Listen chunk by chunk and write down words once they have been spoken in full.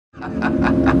Your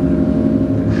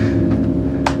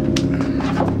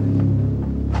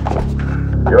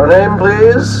name,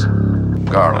 please?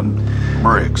 Garland.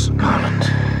 Briggs. Garland.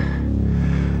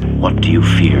 What do you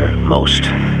fear most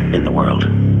in the world?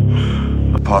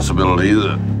 The possibility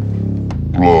that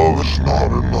love is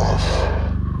not enough.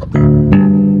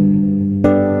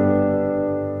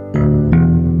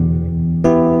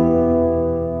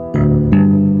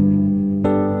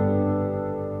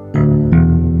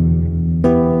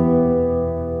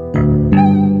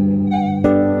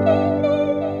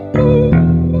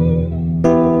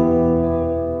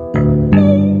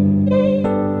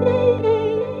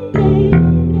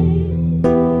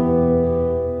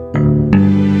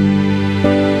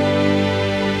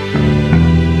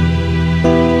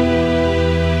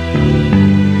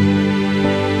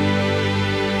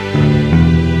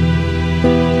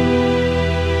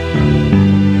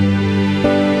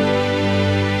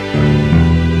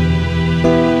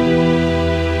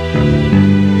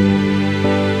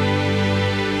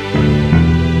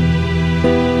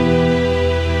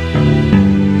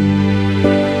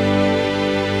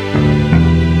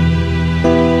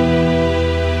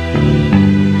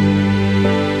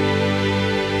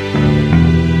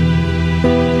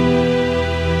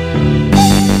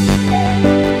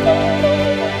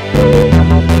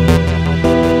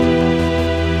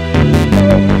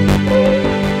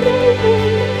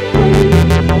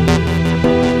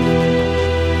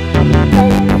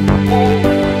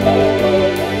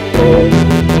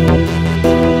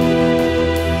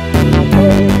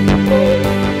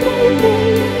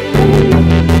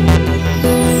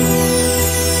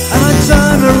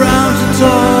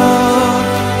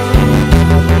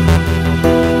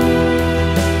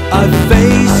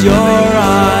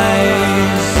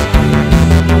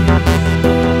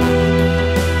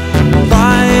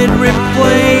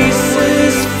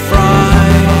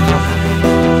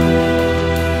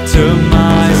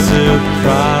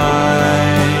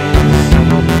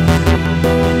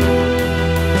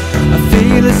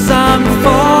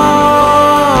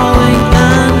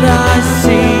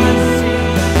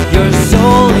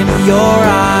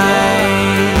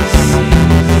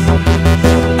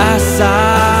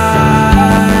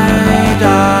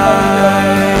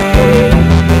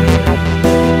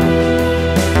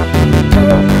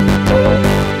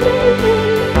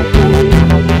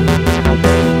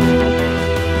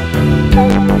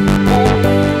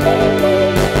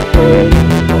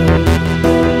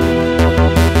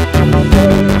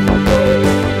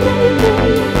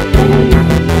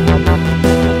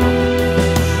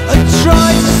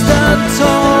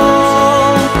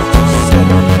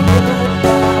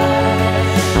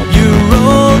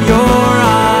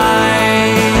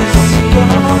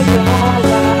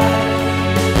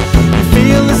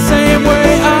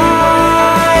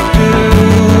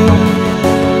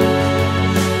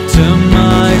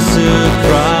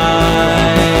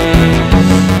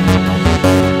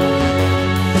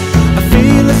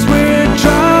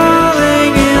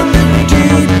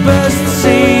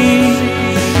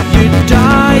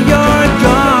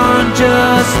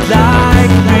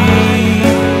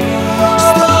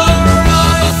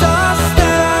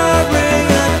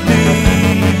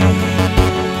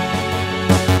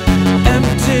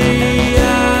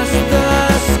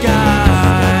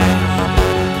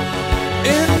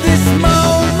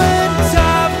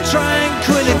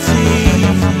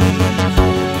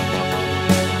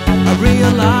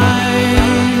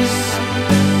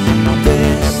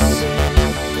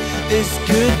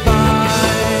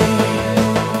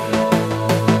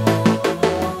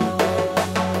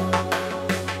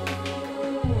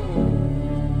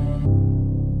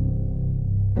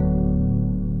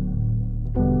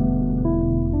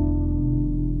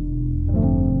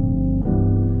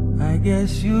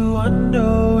 Guess you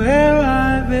wonder where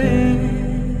I've been.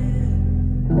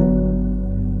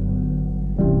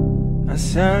 I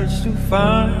searched to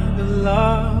find the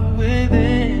love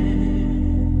within.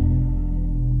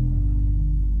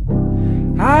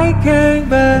 I came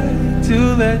back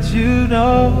to let you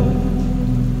know,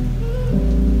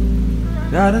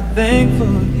 got a thing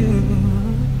for you,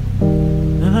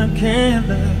 and I can't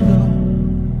let go.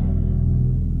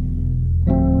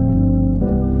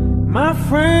 My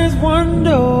friends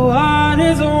wonder what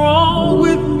is wrong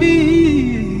with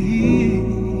me.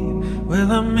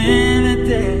 Well, I'm in a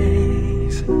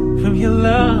daze from your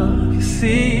love, you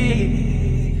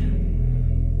see.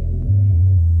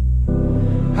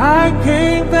 I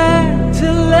came back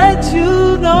to let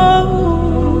you know,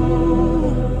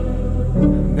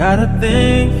 got a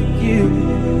thing for you,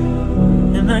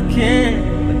 and I can't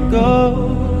let go.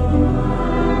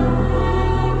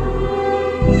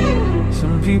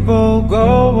 Some people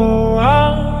go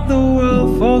around the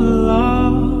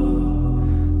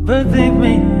but they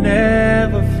may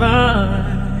never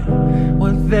find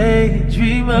what they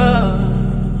dream of.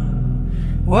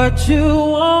 What you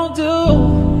won't do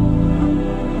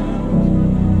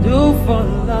for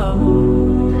love.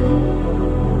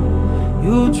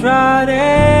 You tried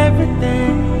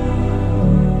everything,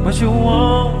 but you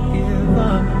won't give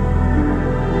up.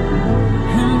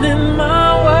 And in my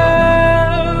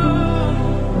world,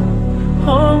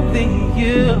 only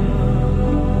you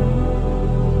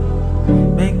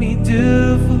make me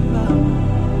do for love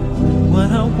what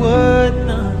I would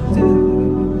not do.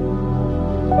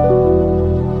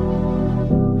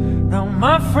 Now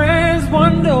my friends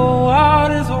wonder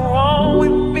what is wrong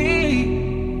with me.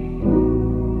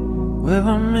 Well,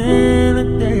 I'm in a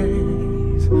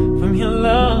daze from your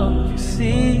love, you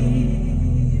see.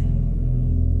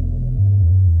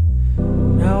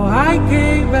 Now I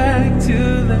came back to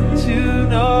let you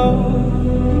know,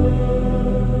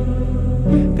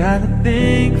 got a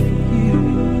thing for you,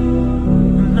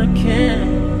 and I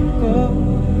can't go.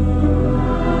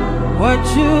 What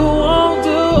you won't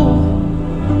do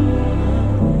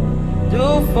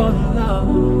for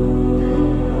love.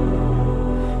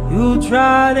 You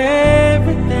tried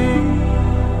everything,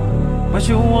 but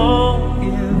you won't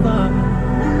give up.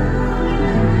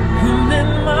 And in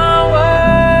my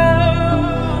world,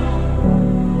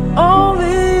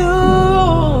 only you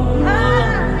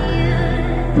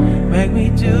make me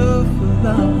do for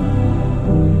love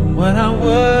what I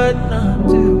would